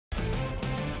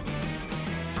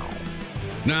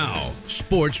Now,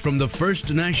 sports from the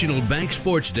First National Bank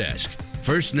Sports Desk.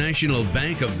 First National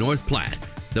Bank of North Platte,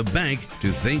 the bank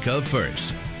to think of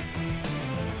first.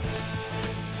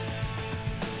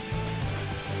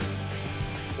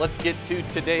 Let's get to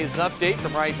today's update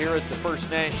from right here at the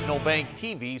First National Bank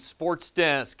TV Sports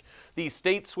Desk. The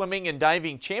state swimming and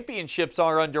diving championships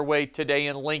are underway today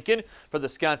in Lincoln for the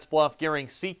Scottsbluff Gearing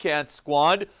Sea Cats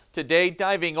squad. Today,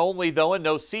 diving only though, and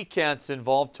no Sea Cats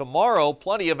involved. Tomorrow,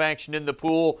 plenty of action in the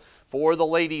pool for the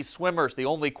ladies swimmers, the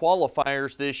only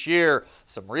qualifiers this year.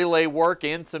 Some relay work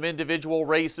and some individual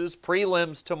races,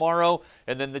 prelims tomorrow,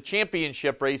 and then the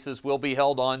championship races will be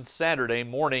held on Saturday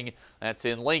morning. That's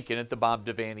in Lincoln at the Bob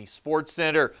Devaney Sports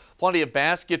Center. Plenty of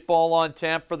basketball on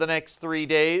tap for the next 3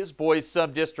 days. Boys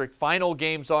sub-district final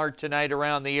games are tonight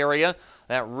around the area.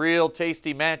 That real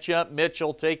tasty matchup,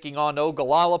 Mitchell taking on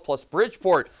Ogallala, plus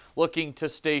Bridgeport looking to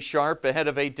stay sharp ahead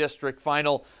of a district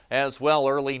final as well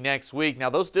early next week. Now,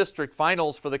 those district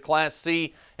finals for the Class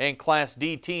C and Class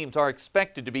D teams are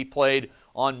expected to be played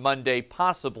on Monday,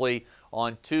 possibly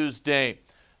on Tuesday.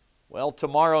 Well,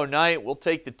 tomorrow night we'll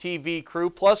take the TV crew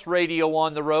plus radio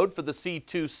on the road for the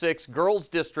C26 Girls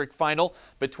District Final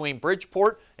between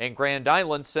Bridgeport and Grand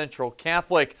Island Central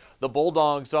Catholic. The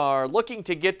Bulldogs are looking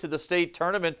to get to the state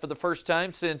tournament for the first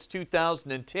time since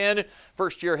 2010.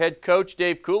 First-year head coach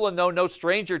Dave Coolin, though, no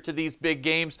stranger to these big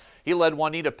games. He led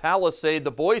Juanita Palisade,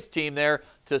 the boys team there,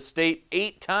 to state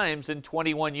 8 times in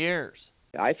 21 years.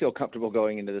 I feel comfortable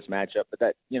going into this matchup, but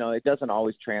that, it doesn't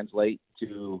always translate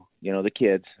to, the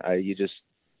kids.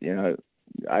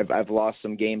 I've lost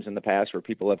some games in the past where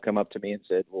people have come up to me and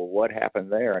said, well, what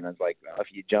happened there? And I was like, well, if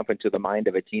you jump into the mind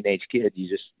of a teenage kid, you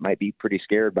just might be pretty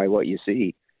scared by what you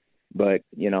see. But,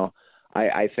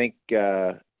 I think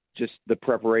just the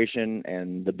preparation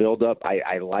and the buildup,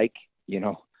 I like,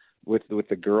 with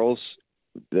the girls,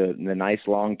 the nice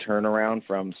long turnaround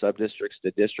from sub-districts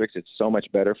to districts. It's so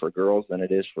much better for girls than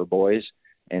it is for boys.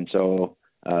 And so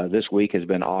this week has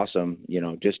been awesome,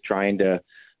 just trying to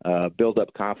build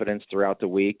up confidence throughout the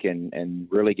week and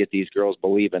really get these girls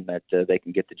believing that they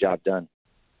can get the job done.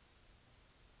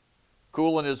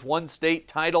 Coolin has one state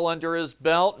title under his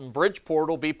belt, and Bridgeport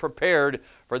will be prepared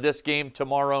for this game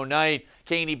tomorrow night.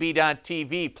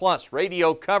 KNEB.TV plus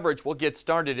radio coverage will get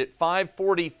started at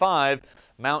 5:45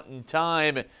 Mountain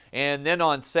Time. And then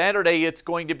on Saturday, it's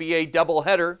going to be a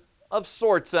doubleheader of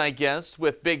sorts, I guess,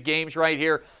 with big games right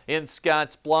here in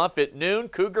Scottsbluff at noon.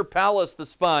 Cougar Palace, the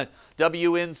spot.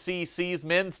 WNCC's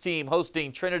men's team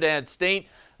hosting Trinidad State.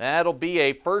 That'll be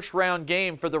a first-round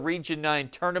game for the Region 9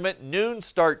 tournament. Noon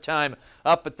start time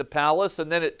up at the Palace.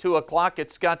 And then at 2 o'clock at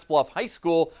Scottsbluff High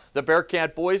School, the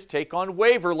Bearcat boys take on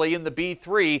Waverly in the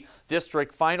B3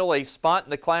 district final, a spot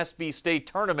in the Class B state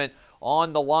tournament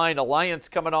on the line. Alliance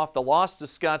coming off the loss to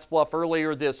Scottsbluff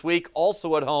earlier this week,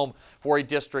 also at home for a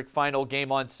district final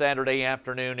game on Saturday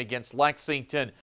afternoon against Lexington.